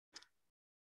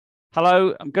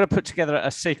Hello, I'm going to put together a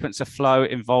sequence of flow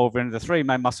involving the three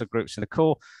main muscle groups in the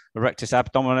core: the rectus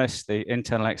abdominis, the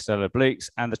internal external obliques,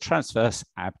 and the transverse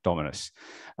abdominis.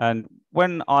 And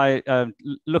when I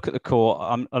look at the core,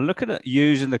 I'm looking at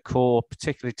using the core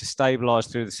particularly to stabilize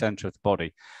through the center of the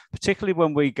body, particularly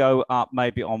when we go up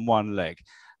maybe on one leg.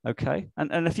 Okay,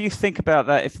 and if you think about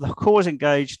that, if the core is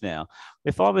engaged now,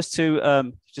 if I was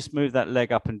to just move that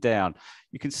leg up and down,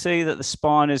 you can see that the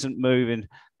spine isn't moving,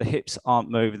 the hips aren't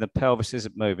moving, the pelvis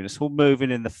isn't moving. It's all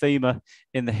moving in the femur,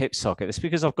 in the hip socket. It's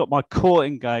because I've got my core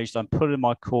engaged. I'm putting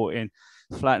my core in,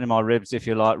 flattening my ribs, if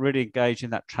you like, really engaging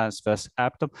that transverse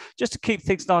abdomen, just to keep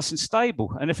things nice and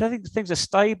stable. And if things are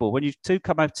stable, when you do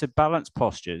come out to balance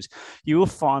postures, you will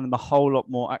find them a whole lot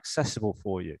more accessible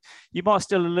for you. You might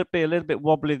still be a little bit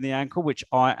wobbly in the ankle, which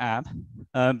I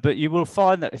am, but you will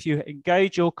find that if you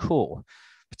engage your core,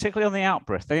 particularly on the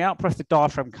out-breath, the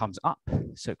diaphragm comes up,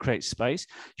 so it creates space.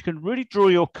 You can really draw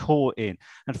your core in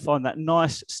and find that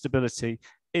nice stability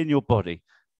in your body.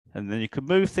 And then you can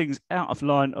move things out of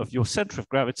line of your center of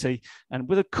gravity. And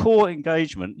with a core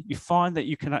engagement, you find that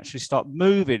you can actually start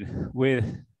moving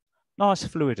with nice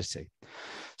fluidity.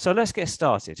 So let's get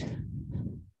started.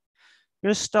 We're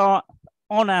going to start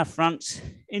on our fronts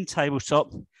in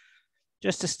tabletop,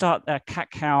 just to start that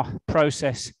cat-cow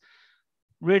process.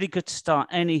 Really good to start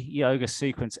any yoga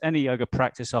sequence, any yoga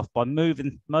practice off by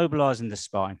mobilizing the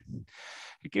spine.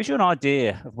 It gives you an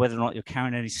idea of whether or not you're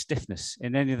carrying any stiffness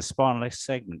in any of the spinal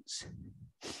segments.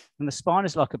 And the spine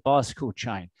is like a bicycle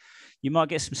chain. You might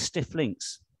get some stiff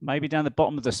links, maybe down the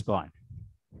bottom of the spine.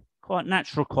 Quite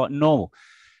natural, quite normal.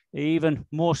 Even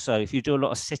more so if you do a lot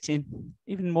of sitting,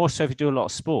 even more so if you do a lot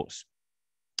of sports.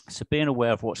 So being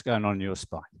aware of what's going on in your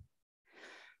spine.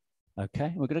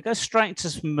 Okay, we're going to go straight into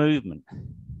some movement.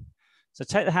 So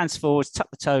take the hands forwards,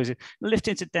 tuck the toes in, lift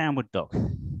into downward dog.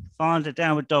 Find a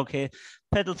downward dog here,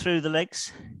 pedal through the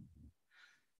legs.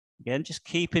 Again, just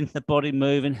keeping the body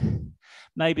moving,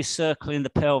 maybe circling the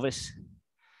pelvis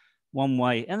one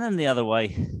way and then the other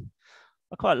way.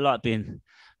 I quite like being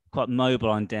quite mobile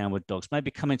on downward dogs.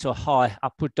 Maybe come into a high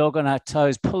upward dog on our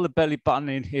toes, pull the belly button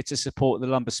in here to support the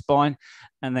lumbar spine,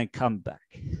 and then come back.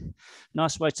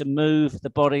 Nice way to move the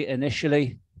body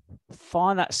initially.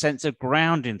 Find that sense of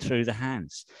grounding through the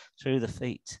hands, through the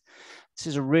feet. This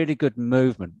is a really good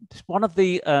movement. It's one of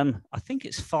the, I think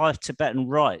it's 5 Tibetan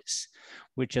rites,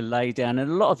 which are laid down in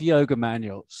a lot of yoga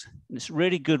manuals. And it's a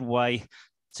really good way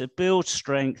to build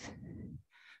strength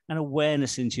and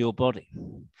awareness into your body.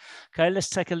 Okay, let's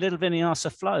take a little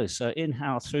vinyasa flow. So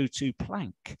inhale through to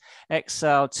plank,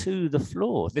 exhale to the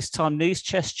floor. This time knees,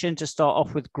 chest, chin to start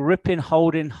off with, gripping,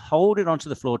 holding onto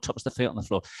the floor, tops of the feet on the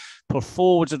floor. Pull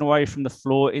forwards and away from the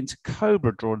floor into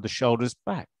cobra, drawing the shoulders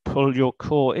back. Pull your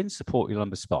core in, support your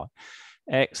lumbar spine.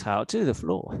 Exhale to the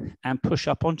floor and push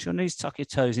up onto your knees, tuck your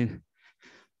toes in,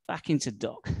 back into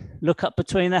dog. Look up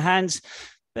between the hands,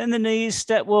 bend the knees,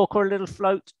 step walk or a little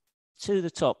float to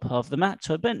the top of the mat,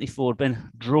 to a Bentley forward bend.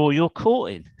 Draw your core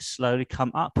in, slowly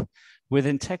come up with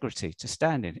integrity to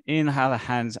standing. Inhale the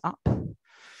hands up.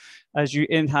 As you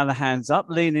inhale the hands up,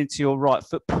 lean into your right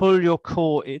foot, pull your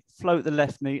core in, float the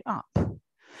left knee up.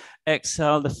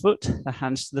 Exhale the foot, the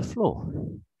hands to the floor.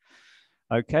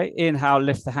 Okay, inhale,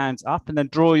 lift the hands up and then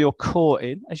draw your core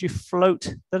in as you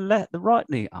float the right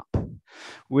knee up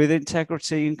with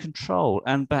integrity and control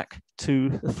and back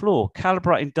to the floor.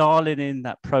 Calibrating, dialing in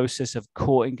that process of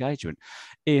core engagement.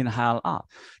 Inhale up,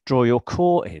 draw your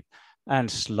core in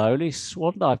and slowly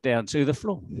swan dive down to the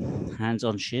floor. Hands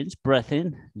on shins, breath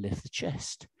in, lift the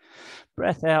chest.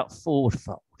 Breath out, forward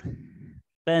fold.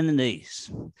 Bend the knees.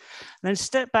 And then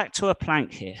step back to a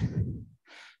plank here.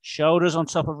 Shoulders on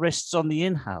top of wrists on the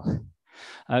inhale.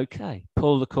 Okay,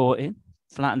 pull the core in,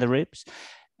 flatten the ribs.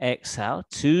 Exhale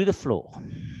to the floor.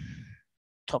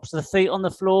 Tops of the feet on the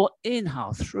floor.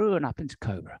 Inhale through and up into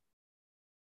cobra.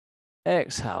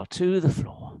 Exhale to the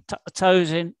floor. Tuck the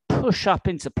toes in, push up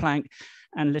into plank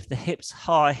and lift the hips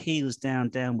high, heels down,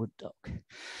 downward dog.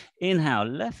 Inhale,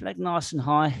 left leg nice and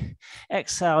high.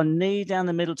 Exhale, knee down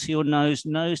the middle to your nose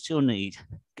to your knee.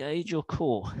 Gauge your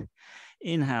core.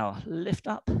 Inhale, lift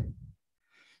up.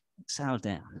 Exhale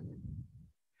down.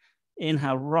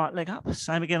 Inhale, right leg up.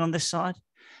 Same again on this side.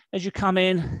 As you come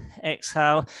in,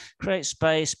 exhale, create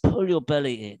space, pull your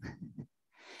belly in.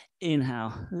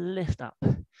 Inhale, lift up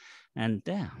and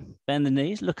down. Bend the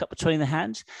knees, look up between the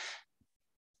hands.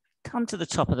 Come to the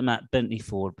top of the mat, Bentley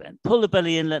forward bend. Pull the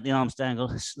belly in, let the arms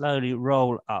dangle. Slowly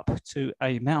roll up to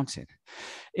a mountain.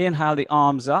 Inhale, the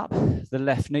arms up, the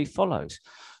left knee follows.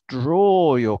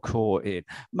 Draw your core in.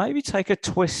 Maybe take a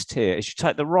twist here as you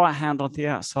take the right hand on the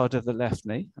outside of the left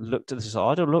knee and look to the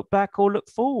side or look back or look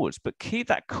forwards, but keep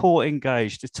that core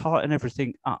engaged to tighten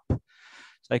everything up.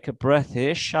 Take a breath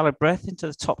here, shallow breath into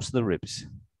the tops of the ribs.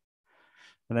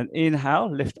 And then inhale,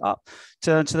 lift up,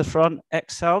 turn to the front,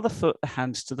 exhale the foot, the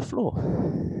hands to the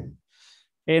floor.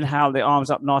 Inhale, the arms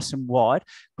up nice and wide.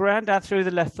 Ground down through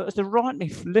the left foot as the right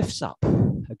knee lifts up.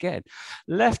 Again,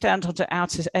 left hand onto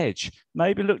outer edge.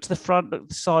 Maybe look to the front, look to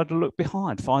the side, or look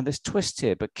behind. Find this twist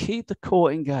here, but keep the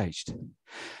core engaged.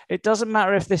 It doesn't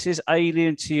matter if this is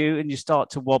alien to you and you start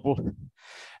to wobble.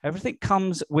 Everything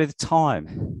comes with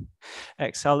time.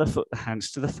 Exhale the foot, the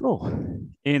hands to the floor.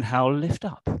 Inhale, lift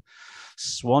up.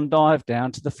 Swan dive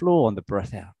down to the floor on the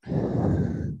breath out.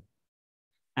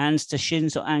 Hands to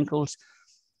shins or ankles.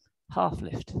 Half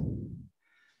lift.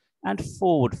 And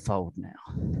forward fold now.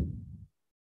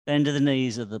 Bend to the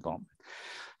knees of the bottom.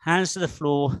 Hands to the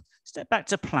floor. Step back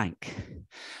to plank.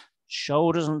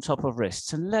 Shoulders on top of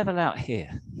wrists and level out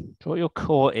here. Draw your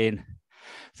core in.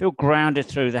 Feel grounded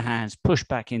through the hands. Push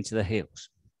back into the heels.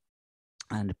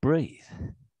 And breathe.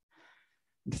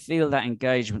 And feel that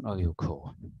engagement of your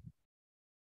core.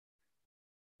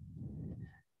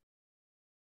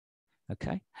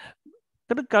 Okay.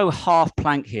 I'm going to go half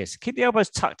plank here. So keep the elbows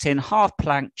tucked in, half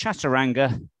plank,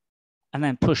 chaturanga, and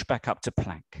then push back up to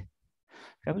plank.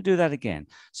 Okay, we'll do that again.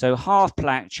 So half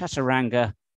plank,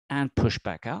 chaturanga, and push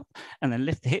back up. And then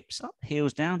lift the hips up,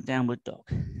 heels down, downward dog.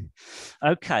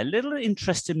 Okay, little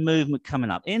interesting movement coming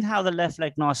up. Inhale the left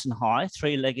leg nice and high,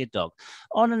 three-legged dog.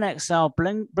 On an exhale,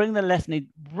 bring the left knee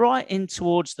right in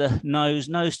towards the nose,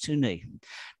 nose to knee.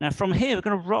 Now from here, we're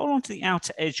going to roll onto the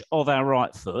outer edge of our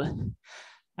right foot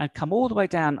and come all the way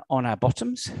down on our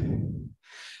bottoms.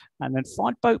 And then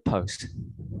find boat pose.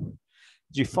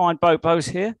 As you find boat pose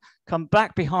here, come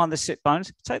back behind the sit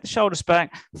bones, take the shoulders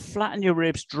back, flatten your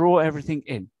ribs, draw everything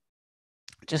in.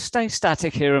 Just stay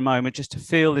static here a moment just to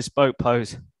feel this boat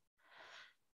pose.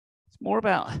 It's more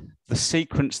about the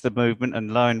sequence, the movement, and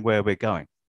knowing where we're going.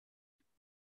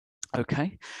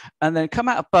 Okay, and then come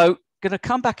out of boat, going to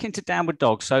come back into downward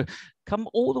dog. So come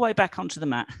all the way back onto the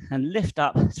mat and lift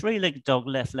up, three-legged dog,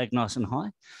 left leg nice and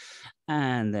high,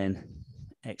 and then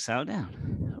exhale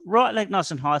down. Right leg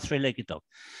nice and high, three-legged dog.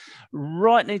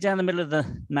 Right knee down the middle of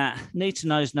the mat, knee to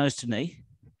nose, nose to knee.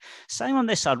 Same on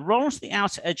this side. Roll onto the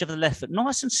outer edge of the left foot,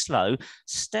 nice and slow.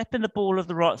 Step in the ball of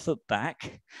the right foot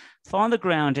back. Find the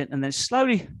ground in, and then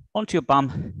slowly onto your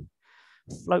bum.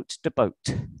 Float to boat.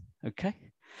 Okay.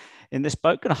 In this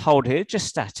boat, going to hold here, just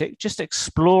static, just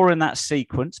exploring that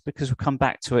sequence because we'll come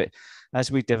back to it as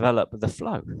we develop the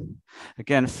flow.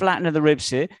 Again, flattening the ribs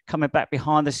here, coming back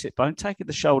behind the sit bone, taking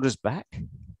the shoulders back.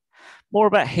 More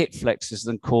about hip flexors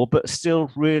than core, but still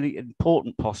really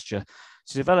important posture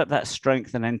to develop that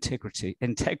strength and integrity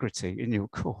in your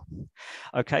core.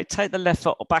 Okay, take the left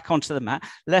foot back onto the mat,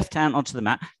 left hand onto the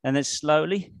mat, and then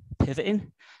slowly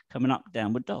pivoting, coming up,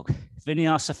 downward dog.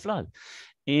 Vinyasa flow.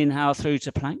 Inhale through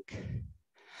to plank.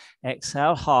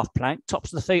 Exhale, half plank,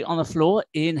 tops of the feet on the floor.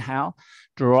 Inhale,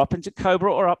 draw up into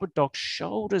cobra or upward dog,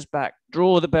 shoulders back,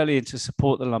 draw the belly in to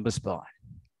support the lumbar spine.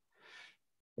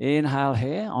 Inhale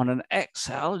here. On an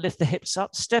exhale, lift the hips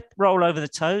up, step, roll over the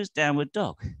toes, downward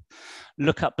dog.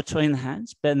 Look up between the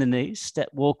hands, bend the knees, step,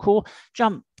 walk, or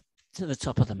jump to the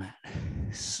top of the mat.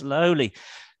 Slowly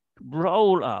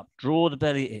roll up, draw the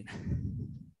belly in.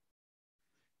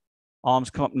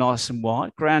 Arms come up nice and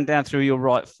wide, ground down through your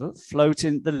right foot,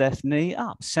 floating the left knee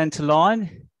up. Center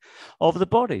line of the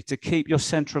body to keep your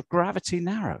center of gravity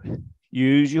narrow.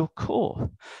 Use your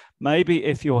core. Maybe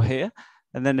if you're here,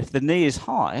 and then if the knee is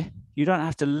high, you don't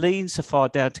have to lean so far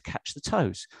down to catch the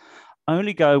toes.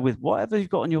 Only go with whatever you've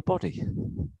got on your body.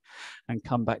 And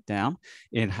come back down.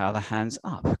 Inhale the hands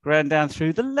up. Ground down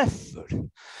through the left foot.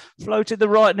 Floated the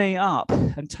right knee up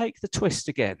and take the twist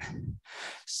again.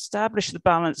 Establish the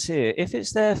balance here. If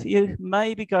it's there for you,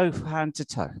 maybe go hand to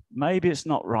toe. Maybe it's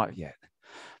not right yet,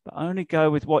 but only go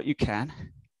with what you can.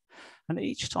 And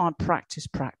each time practice,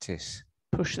 practice.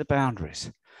 Push the boundaries.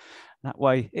 That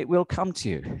way it will come to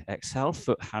you. Exhale,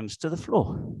 foot, hands to the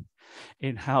floor.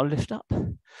 Inhale, lift up.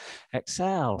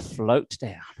 Exhale, float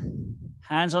down.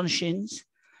 Hands on shins.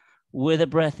 With a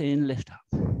breath in, lift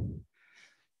up.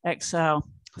 Exhale,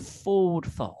 forward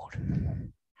fold.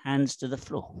 Hands to the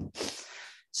floor.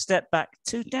 Step back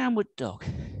to downward dog.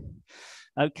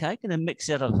 Okay, going to mix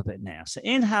it up a bit now. So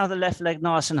inhale the left leg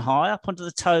nice and high up onto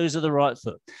the toes of the right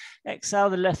foot. Exhale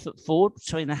the left foot forward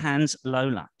between the hands, low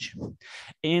lunge.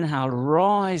 Inhale,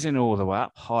 rising all the way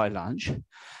up, high lunge.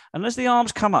 And as the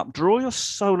arms come up, draw your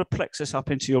solar plexus up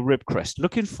into your rib crest,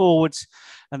 looking forwards,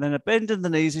 and then a bend in the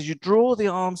knees as you draw the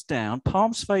arms down,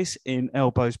 palms face in,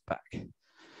 elbows back.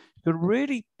 You can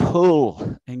really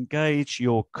pull, engage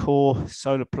your core,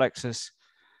 solar plexus,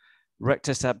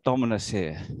 rectus abdominis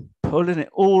here, pulling it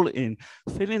all in,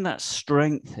 feeling that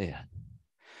strength here.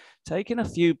 Taking a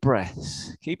few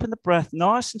breaths, keeping the breath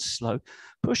nice and slow,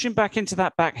 pushing back into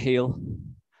that back heel,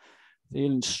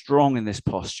 feeling strong in this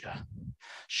posture.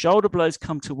 Shoulder blades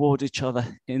come toward each other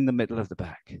in the middle of the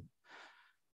back.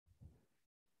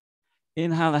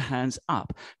 Inhale the hands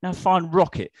up. Now find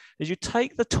rocket as you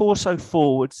take the torso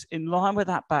forwards in line with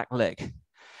that back leg,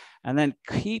 and then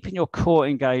keeping your core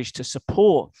engaged to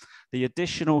support the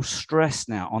additional stress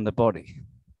now on the body.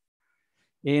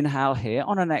 Inhale here.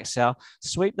 On an exhale,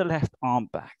 sweep the left arm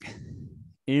back.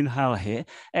 Inhale here.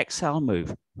 Exhale,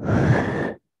 move.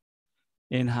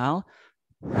 Inhale.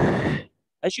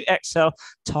 As you exhale,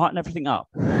 tighten everything up.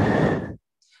 So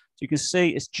you can see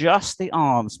it's just the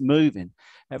arms moving.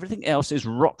 Everything else is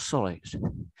rock solid.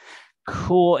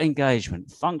 Core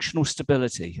engagement, functional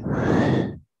stability.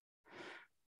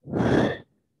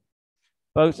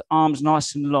 Both arms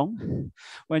nice and long.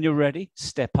 When you're ready,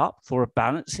 step up for a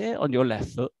balance here on your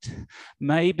left foot.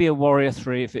 Maybe a warrior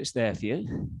three if it's there for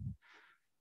you.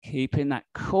 Keeping that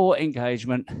core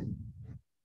engagement.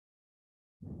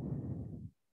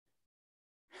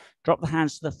 Drop the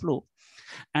hands to the floor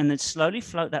and then slowly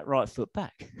float that right foot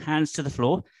back. Hands to the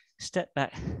floor, step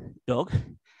back, dog.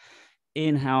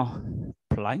 Inhale,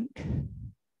 plank.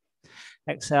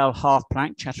 Exhale, half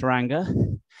plank,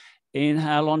 chaturanga.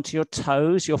 Inhale onto your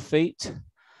toes, your feet,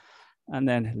 and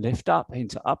then lift up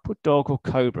into upward dog or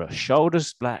cobra.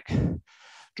 Shoulders back.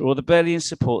 Draw the belly and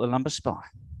support the lumbar spine.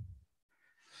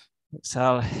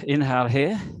 Exhale, inhale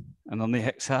here, and on the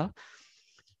exhale,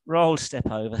 roll, step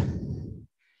over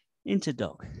into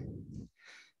dog.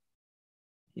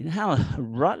 Inhale,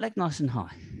 right leg nice and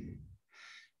high.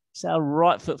 Exhale,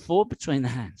 right foot forward between the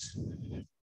hands.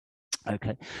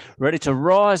 Okay, ready to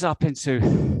rise up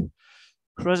into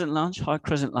crescent lunge, high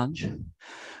crescent lunge,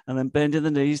 and then bending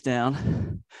the knees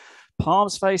down.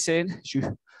 Palms face in as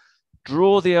you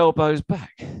draw the elbows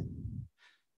back.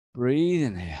 Breathe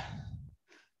in here.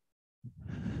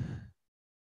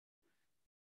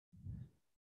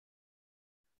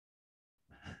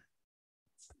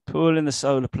 Pulling the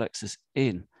solar plexus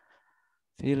in.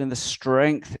 Feeling the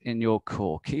strength in your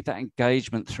core. Keep that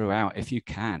engagement throughout if you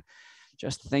can.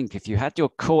 Just think, if you had your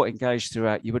core engaged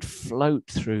throughout, you would float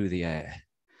through the air.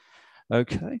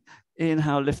 Okay,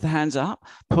 inhale, lift the hands up,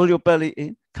 pull your belly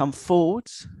in, come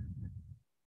forwards.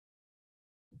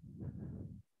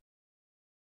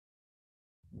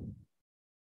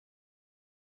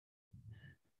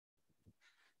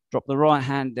 Drop the right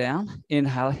hand down,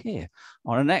 inhale here.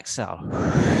 On an exhale,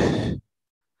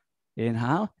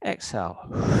 inhale, exhale.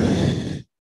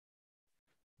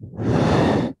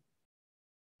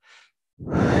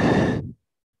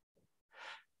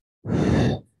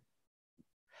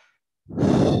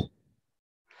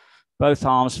 Both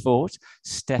arms forward,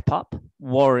 step up,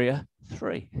 warrior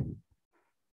three.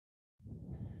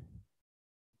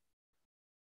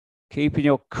 Keeping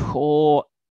your core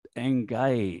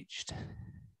engaged.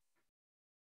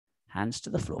 Hands to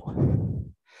the floor.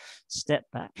 Step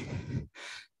back.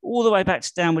 All the way back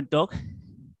to downward dog.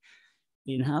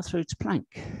 Inhale through to plank.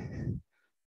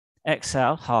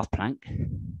 Exhale, half plank.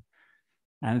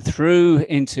 And through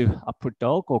into upward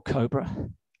dog or cobra.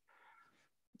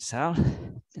 Exhale,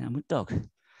 downward dog.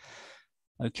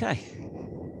 Okay.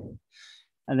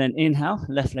 And then inhale,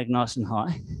 left leg nice and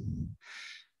high.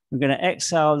 We're going to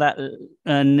exhale that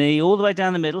knee all the way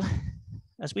down the middle.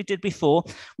 As we did before,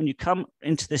 when you come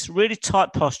into this really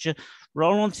tight posture,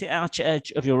 roll onto the outer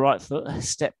edge of your right foot,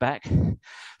 step back,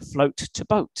 float to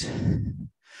boat.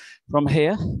 From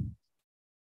here, I'm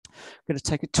going to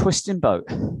take a twist in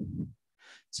boat.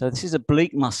 So this is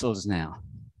oblique muscles now.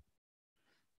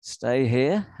 Stay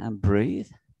here and breathe.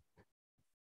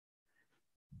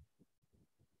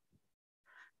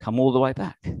 Come all the way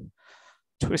back.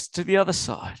 Twist to the other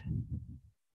side.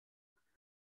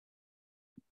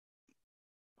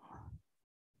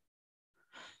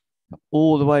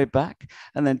 All the way back,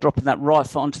 and then dropping that right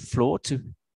foot onto the floor to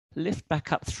lift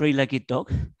back up, three-legged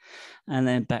dog, and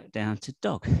then back down to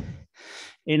dog.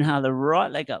 Inhale the right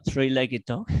leg up, three-legged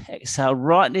dog. Exhale,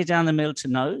 right knee down the middle to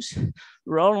nose.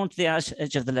 Roll onto the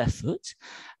edge of the left foot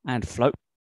and float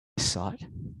this side.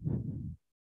 And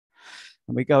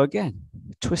we go again.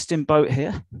 Twisting boat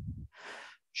here.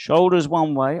 Shoulders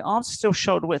one way, arms still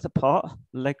shoulder width apart,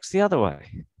 legs the other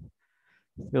way.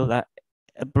 Feel that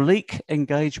oblique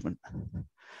engagement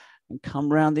and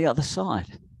come round the other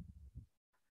side.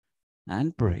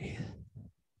 and breathe.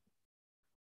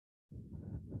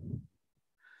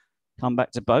 Come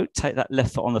back to boat, take that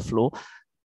left foot on the floor,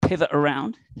 pivot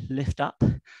around, lift up,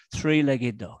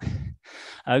 three-legged dog.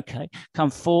 Okay, come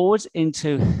forwards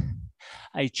into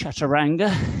a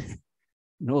chaturanga,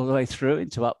 and all the way through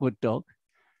into upward dog,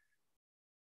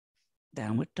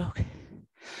 downward dog.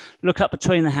 Look up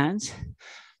between the hands,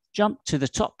 jump to the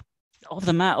top of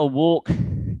the mat or walk.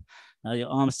 Now your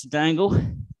arms to dangle,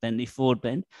 bend knee forward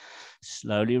bend,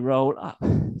 slowly roll up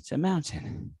to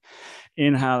mountain.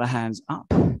 Inhale the hands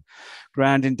up,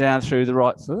 grounding down through the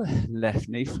right foot, left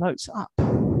knee floats up.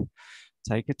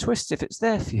 Take a twist if it's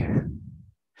there for you.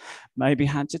 Maybe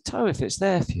hand to toe if it's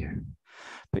there for you.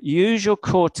 But use your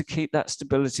core to keep that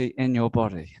stability in your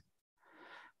body.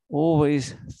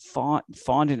 Always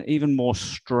finding even more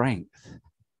strength.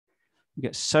 You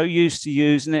get so used to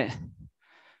using it,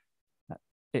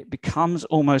 it becomes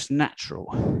almost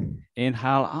natural.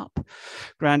 Inhale up,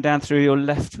 ground down through your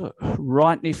left foot.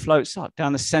 Right knee floats up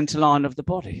down the center line of the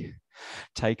body.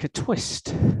 Take a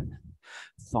twist.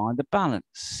 Find the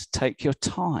balance. Take your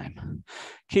time.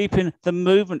 Keeping the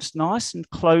movements nice and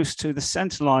close to the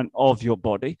center line of your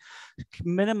body,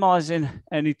 minimizing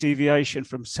any deviation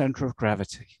from center of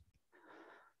gravity.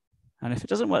 And if it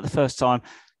doesn't work the first time,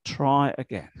 try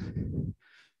again.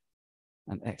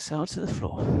 And exhale to the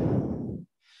floor.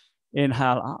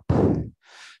 Inhale up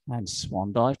and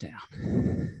swan dive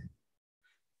down.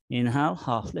 Inhale,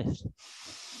 half lift.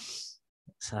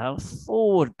 Exhale,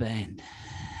 forward bend.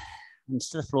 And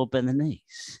to the floor, bend the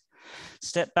knees.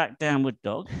 Step back, downward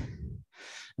dog.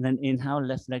 And then inhale,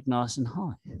 left leg nice and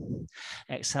high.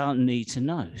 Exhale, knee to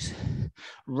nose.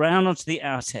 Round onto the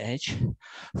outer edge,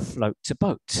 float to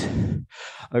boat.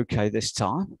 Okay, this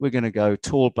time we're going to go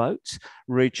tall boat,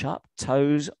 reach up,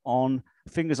 toes on,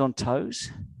 fingers on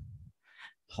toes.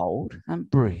 Hold and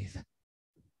breathe.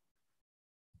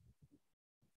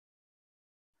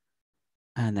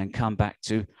 And then come back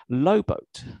to low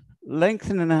boat.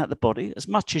 Lengthening out the body as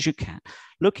much as you can.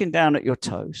 Looking down at your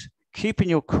toes, keeping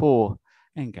your core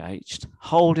engaged,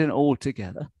 holding all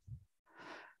together.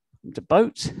 To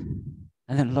boat,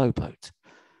 and then low boat.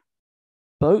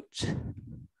 Boat,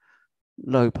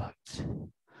 low boat.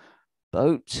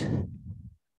 Boat,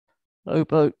 low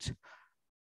boat.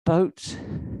 Boat,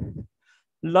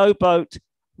 low boat.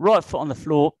 Right foot on the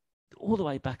floor, all the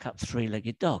way back up,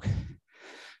 three-legged dog.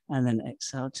 And then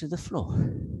exhale to the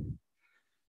floor.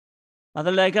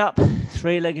 Other leg up,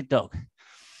 three-legged dog.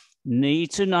 Knee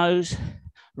to nose,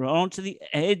 right onto the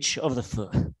edge of the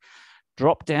foot.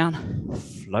 Drop down,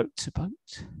 float to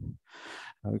boat.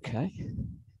 Okay.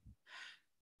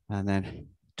 And then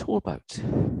tall boat.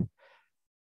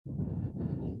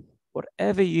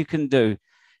 Whatever you can do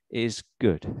is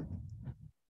good.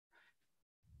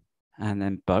 And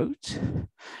then boat.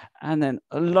 And then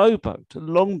a low boat, a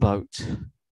long boat.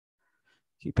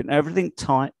 Keeping everything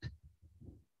tight.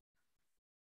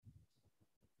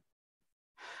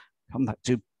 Come back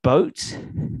to boat,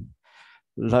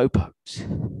 low boat,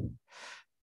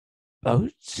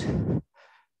 boat,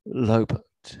 low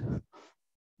boat.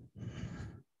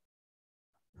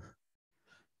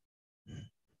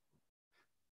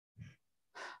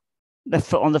 Left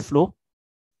foot on the floor,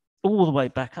 all the way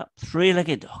back up,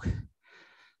 three-legged dog.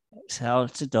 Exhale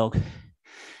to dog,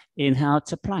 inhale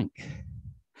to plank.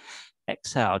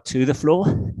 Exhale to the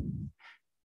floor,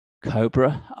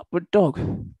 cobra, upward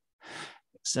dog.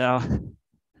 Exhale,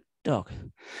 dog.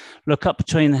 Look up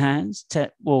between the hands,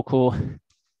 walk or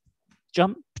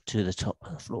jump to the top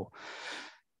of the floor.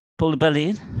 Pull the belly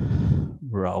in,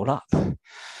 roll up.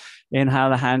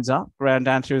 Inhale the hands up, ground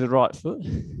down through the right foot.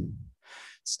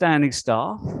 Standing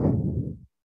star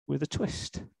with a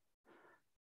twist.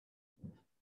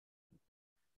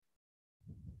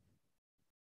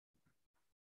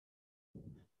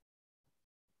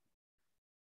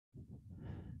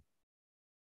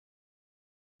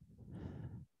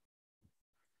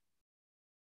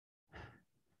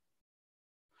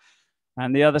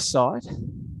 And the other side,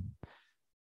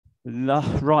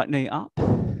 right knee up,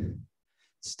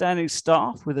 standing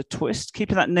staff with a twist,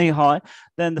 keeping that knee high,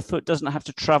 then the foot doesn't have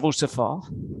to travel so far.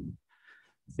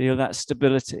 Feel that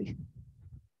stability.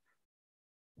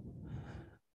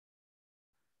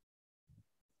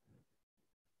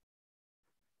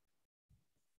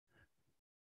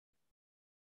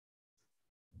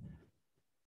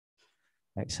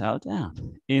 Exhale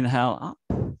down, inhale up,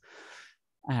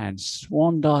 and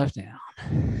swan dive down.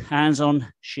 Hands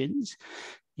on shins,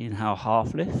 inhale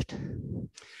half lift.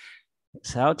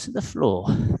 Exhale to the floor,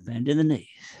 bend in the knees.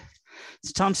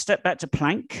 It's time to step back to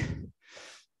plank.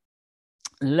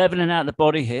 Leveling out the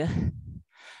body here.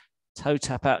 Toe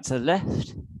tap out to the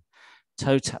left,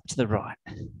 toe tap to the right,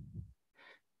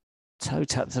 toe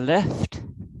tap to the left,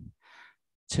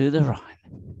 to the right.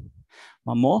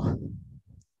 One more.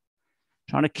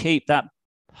 Trying to keep that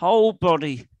whole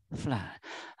body flat.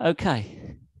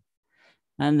 Okay.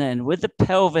 And then with the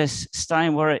pelvis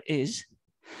staying where it is,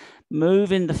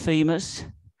 moving the femurs,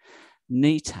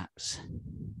 knee taps.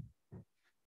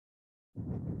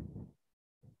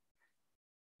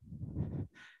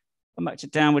 Come back to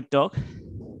downward dog.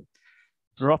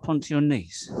 Drop onto your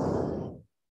knees.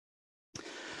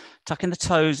 Tucking the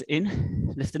toes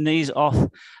in, lift the knees off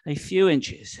a few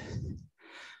inches.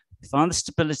 Find the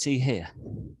stability here.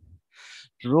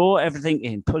 Draw everything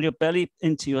in. Pull your belly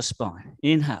into your spine.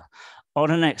 Inhale. On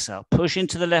an exhale, push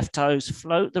into the left toes.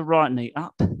 Float the right knee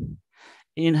up.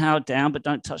 Inhale down, but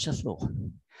don't touch the floor.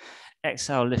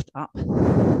 Exhale, lift up.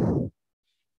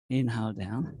 Inhale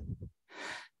down.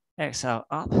 Exhale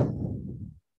up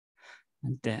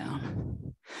and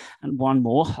down. And one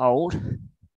more. Hold.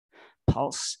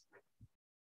 Pulse.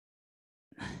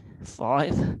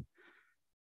 5.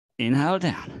 Inhale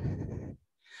down.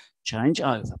 Change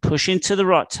over. Push into the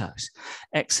right toes.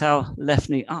 Exhale, left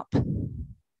knee up.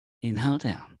 Inhale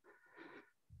down.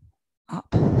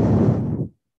 Up.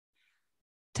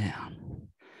 Down.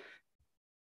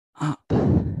 Up.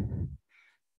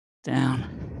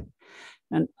 Down.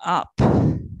 And up.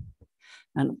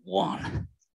 And 1,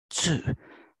 2,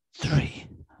 3,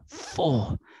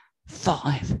 4,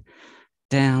 5.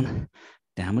 Down.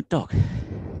 Downward dog.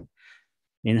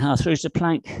 Inhale through to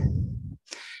plank.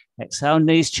 Exhale,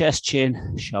 knees, chest,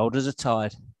 chin. Shoulders are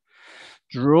tied.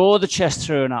 Draw the chest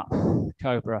through and up.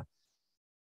 Cobra.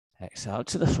 Exhale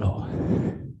to the floor.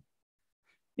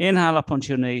 Inhale up onto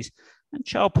your knees. And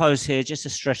child pose here, just to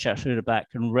stretch out through the back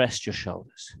and rest your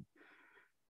shoulders.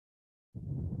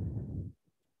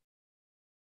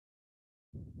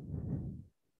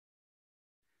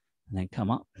 And then come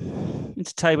up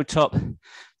into tabletop.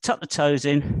 Tuck the toes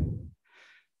in.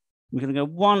 We're going to go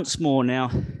once more now.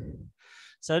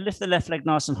 So lift the left leg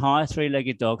nice and high,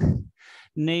 three-legged dog.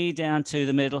 Knee down to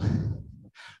the middle.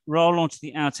 Roll onto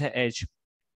the outer edge.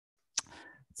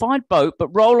 Find boat, but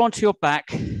roll onto your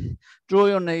back. Draw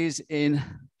your knees in.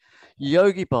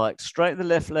 Yogi bike. Straighten the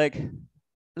left leg.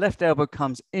 Left elbow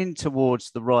comes in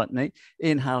towards the right knee.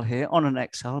 Inhale here. On an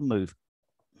exhale, move.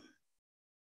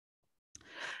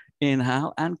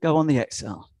 Inhale and go on the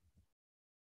exhale.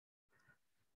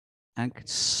 And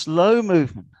slow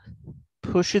movement.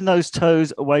 Pushing those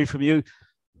toes away from you.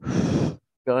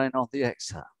 Going on the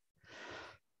exhale.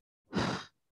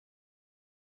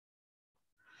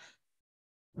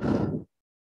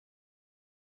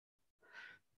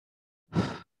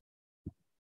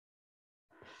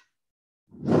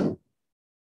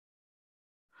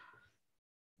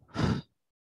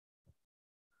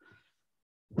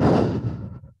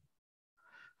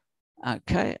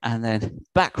 Okay, and then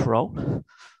back roll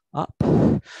up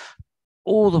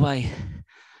all the way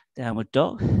downward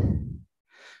dog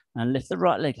and lift the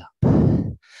right leg up.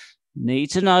 Knee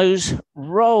to nose,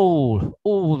 roll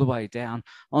all the way down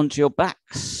onto your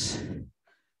backs.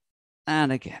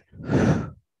 And again.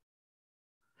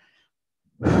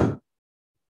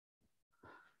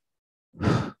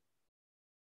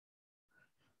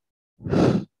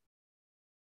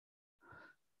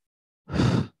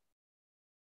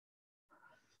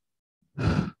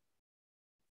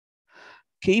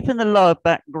 Keeping the lower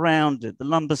back grounded, the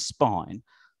lumbar spine.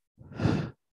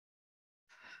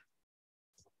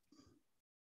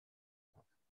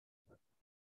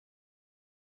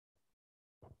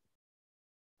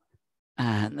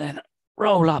 And then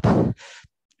roll up,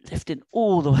 lifting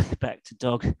all the way back to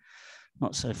dog.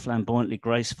 Not so flamboyantly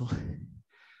graceful.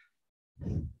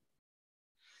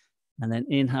 And then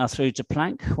inhale through to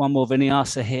plank. One more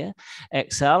vinyasa here.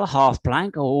 Exhale, half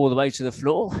plank all the way to the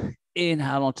floor.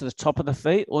 Inhale onto the top of the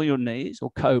feet or your knees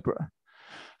or cobra.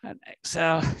 And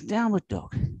exhale, downward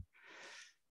dog.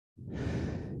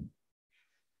 And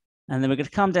then we're going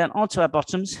to come down onto our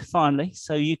bottoms finally.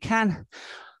 So you can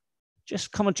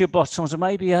just come onto your bottoms or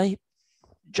maybe a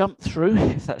jump through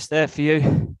if that's there for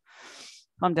you.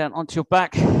 Come down onto your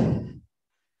back. And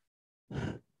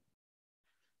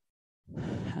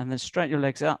then straighten your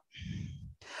legs up.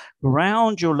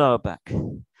 Round your lower back.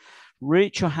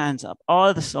 Reach your hands up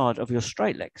either side of your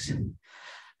straight legs.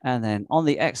 And then on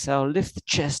the exhale, lift the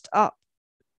chest up.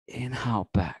 Inhale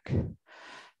back.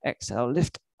 Exhale,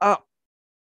 lift up.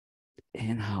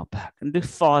 Inhale back. And do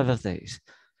 5 of these.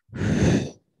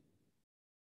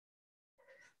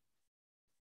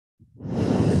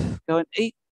 Go and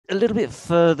eat a little bit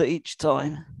further each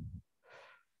time.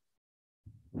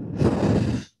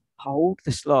 Hold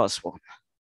this last one.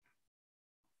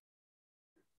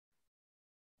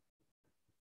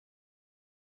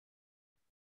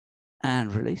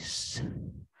 and release.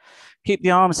 Keep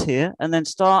the arms here and then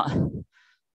start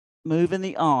moving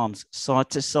the arms side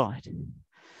to side.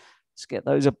 Let's get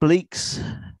those obliques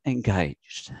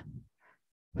engaged.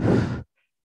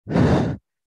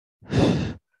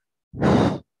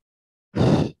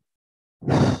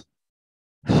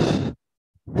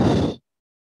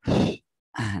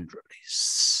 And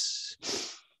release.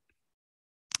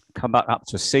 Come back up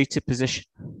to a seated position,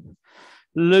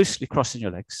 loosely crossing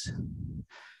your legs.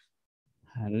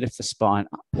 And lift the spine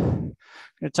up. I'm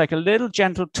going to take a little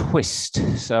gentle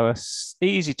twist. So an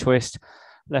easy twist,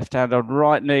 left hand on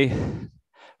right knee,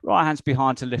 right hand's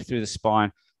behind to lift through the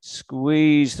spine.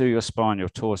 Squeeze through your spine, your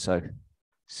torso.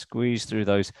 Squeeze through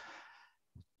those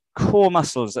core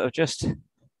muscles that have just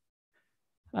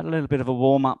had a little bit of a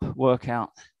warm-up workout.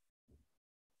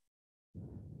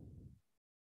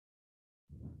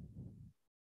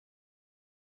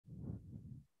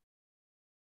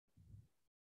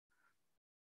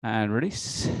 And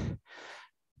release.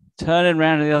 Turning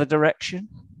around in the other direction.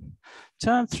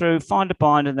 Turn through, find a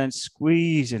bind, and then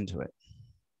squeeze into it.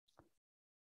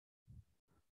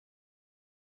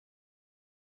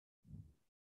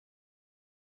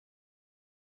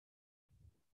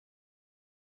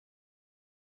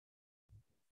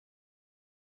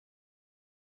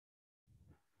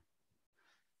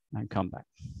 And come back.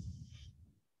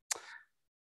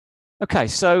 Okay,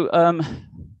 so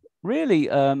really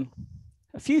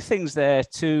a few things there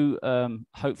to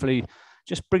hopefully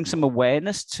just bring some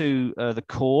awareness to the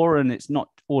core, and it's not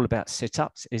all about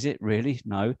sit-ups, is it really?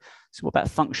 No, it's all about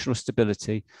functional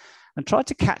stability. And try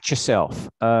to catch yourself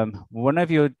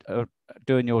whenever you're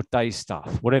doing your day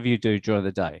stuff, whatever you do during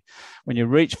the day. When you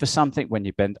reach for something, when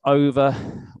you bend over,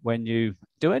 when you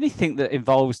do anything that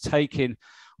involves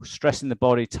stressing the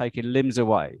body, taking limbs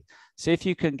away. See if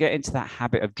you can get into that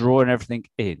habit of drawing everything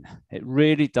in. It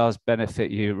really does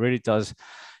benefit you. It really does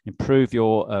improve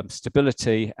your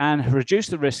stability and reduce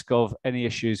the risk of any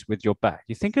issues with your back.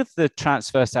 You think of the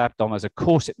transverse abdomen as a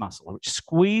corset muscle, which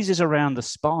squeezes around the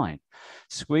spine,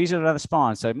 squeezes around the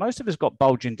spine. So most of us got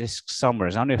bulging discs somewhere.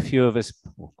 There's only a few of us,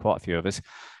 well, quite a few of us,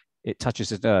 it touches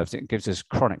the nerves. It gives us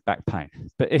chronic back pain.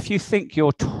 But if you think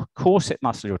your corset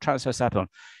muscle, your transverse abdomen,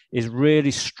 is really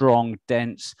strong,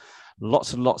 dense,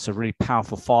 lots and lots of really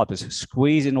powerful fibers,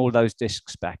 squeezing all those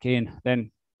discs back in, then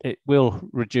it will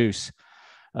reduce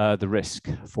the risk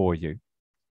for you.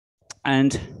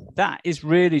 And that is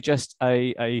really just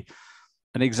an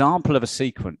example of a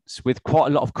sequence with quite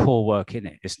a lot of core work in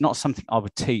it. It's not something I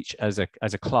would teach as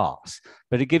a class,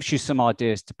 but it gives you some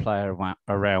ideas to play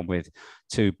around with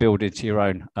to build into your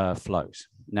own flows.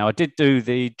 Now, I did do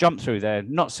the jump through there,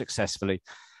 not successfully,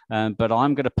 but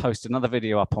I'm going to post another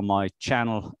video up on my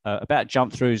channel about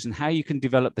jump throughs and how you can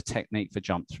develop the technique for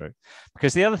jump through.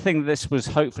 Because the other thing this was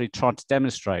hopefully trying to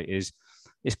demonstrate is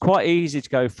it's quite easy to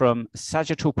go from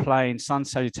sagittal plane, sun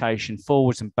salutation,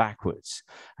 forwards and backwards,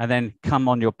 and then come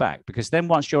on your back. Because then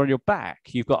once you're on your back,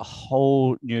 you've got a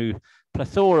whole new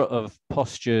plethora of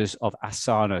postures, of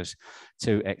asanas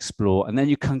to explore. And then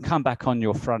you can come back on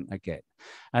your front again.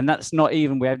 And that's not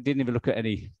even, didn't even look at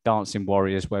any dancing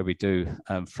warriors where we do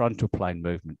frontal plane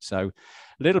movement. So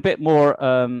a little bit more,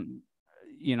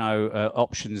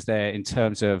 options there in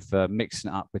terms of mixing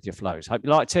it up with your flows. Hope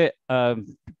you liked it.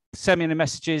 Send me any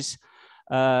messages.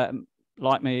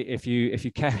 Like me if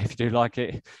you can, if you do like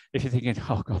it. If you're thinking,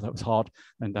 oh God, that was hard,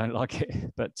 then don't like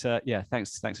it. But yeah,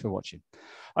 thanks for watching.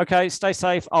 Okay, stay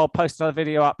safe. I'll post another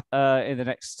video up in the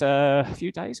next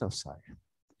few days or so.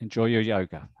 Enjoy your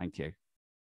yoga. Thank you.